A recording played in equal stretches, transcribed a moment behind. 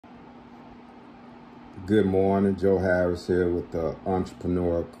Good morning, Joe Harris here with the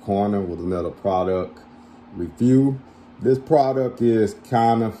Entrepreneur Corner with another product review. This product is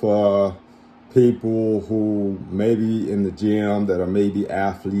kind of for people who maybe in the gym, that are maybe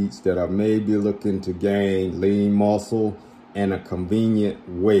athletes, that are maybe looking to gain lean muscle in a convenient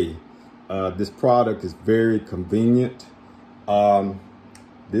way. This product is very convenient.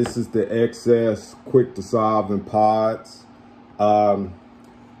 This is the XS quick dissolving pods.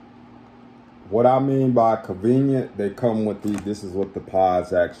 What I mean by convenient, they come with these. This is what the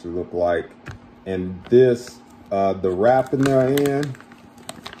pods actually look like. And this, the wrapping they're in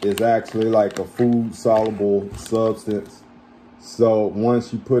is actually like a food soluble substance. So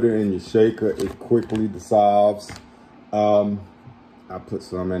once you put it in your shaker, it quickly dissolves. I put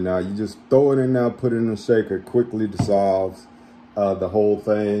some in there. You just throw it in there, put it in the shaker, it quickly dissolves the whole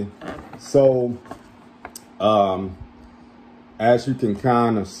thing. So as you can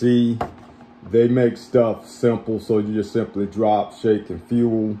kind of see, they make stuff simple, so you just simply drop, shake, and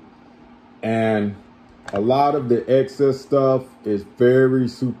fuel. And a lot of the excess stuff is very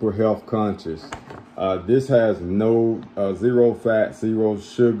super health conscious. This has no zero fat, zero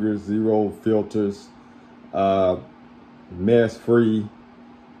sugar, zero filters, mess free,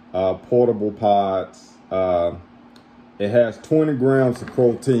 portable pods. It has 20 grams of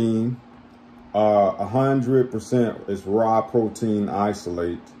protein. 100% is raw protein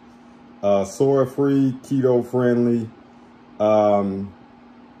isolate. Soy-free, keto-friendly, I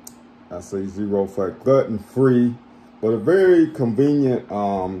say zero fat, gluten-free, but a very convenient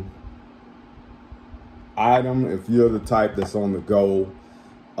item if you're the type that's on the go.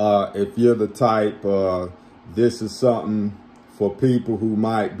 If you're the type, this is something for people who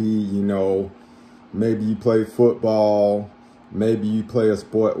might be, you know, maybe you play football, maybe you play a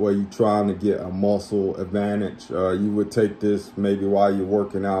sport where you're trying to get a muscle advantage. You would take this maybe while you're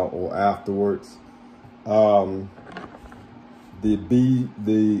working out or afterwards. It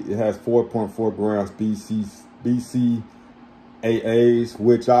has 4.4 grams BCAAs,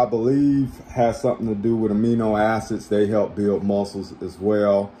 which I believe has something to do with amino acids. They help build muscles as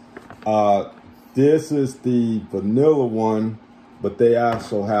well. This is the vanilla one, but they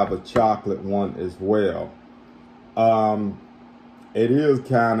also have a chocolate one as well. It is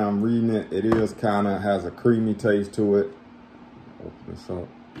kind of, I'm reading it, it is kind of has a creamy taste to it. Open this up.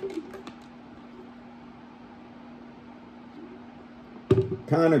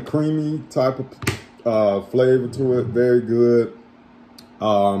 Kind of creamy type of flavor to it, very good.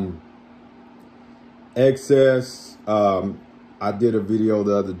 Excess, I did a video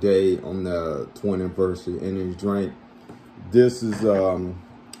the other day on the 20th anniversary energy drink. This is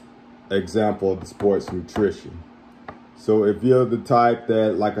example of the sports nutrition. So if you're the type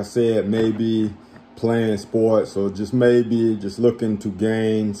that, like I said, maybe playing sports or just maybe just looking to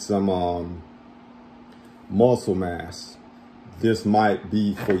gain some muscle mass, this might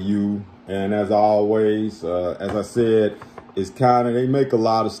be for you. And as always, as I said, it's kind of, they make a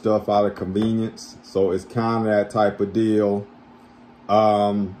lot of stuff out of convenience. So it's kind of that type of deal.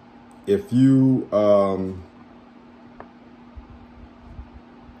 If you,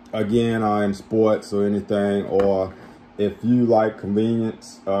 again, are in sports or anything, or if you like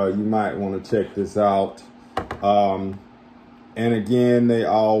convenience, you might want to check this out. And again, they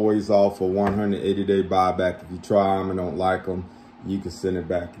always offer 180-day buyback. If you try them and don't like them, you can send it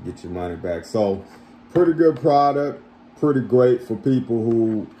back and get your money back. So pretty good product, pretty great for people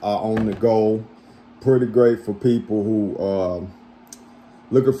who are on the go, pretty great for people who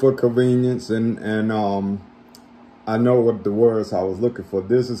looking for convenience. And I know what the words I was looking for.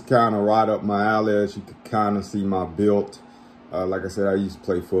 This is kind of right up my alley. As you can kind of see my build. Like I said, I used to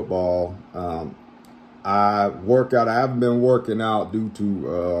play football. I work out. I haven't been working out due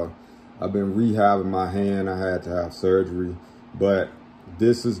to I've been rehabbing my hand. I had to have surgery. But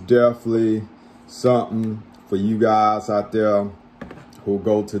this is definitely something for you guys out there who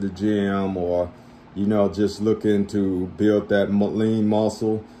go to the gym, or, you know, just looking to build that lean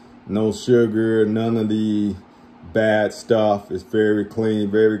muscle. No sugar, none of the bad stuff. It's very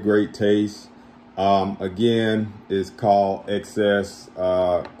clean, very great taste. Again, it's called XS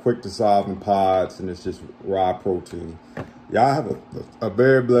quick dissolving pods, and it's just raw protein. Y'all have a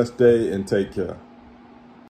very blessed day and take care.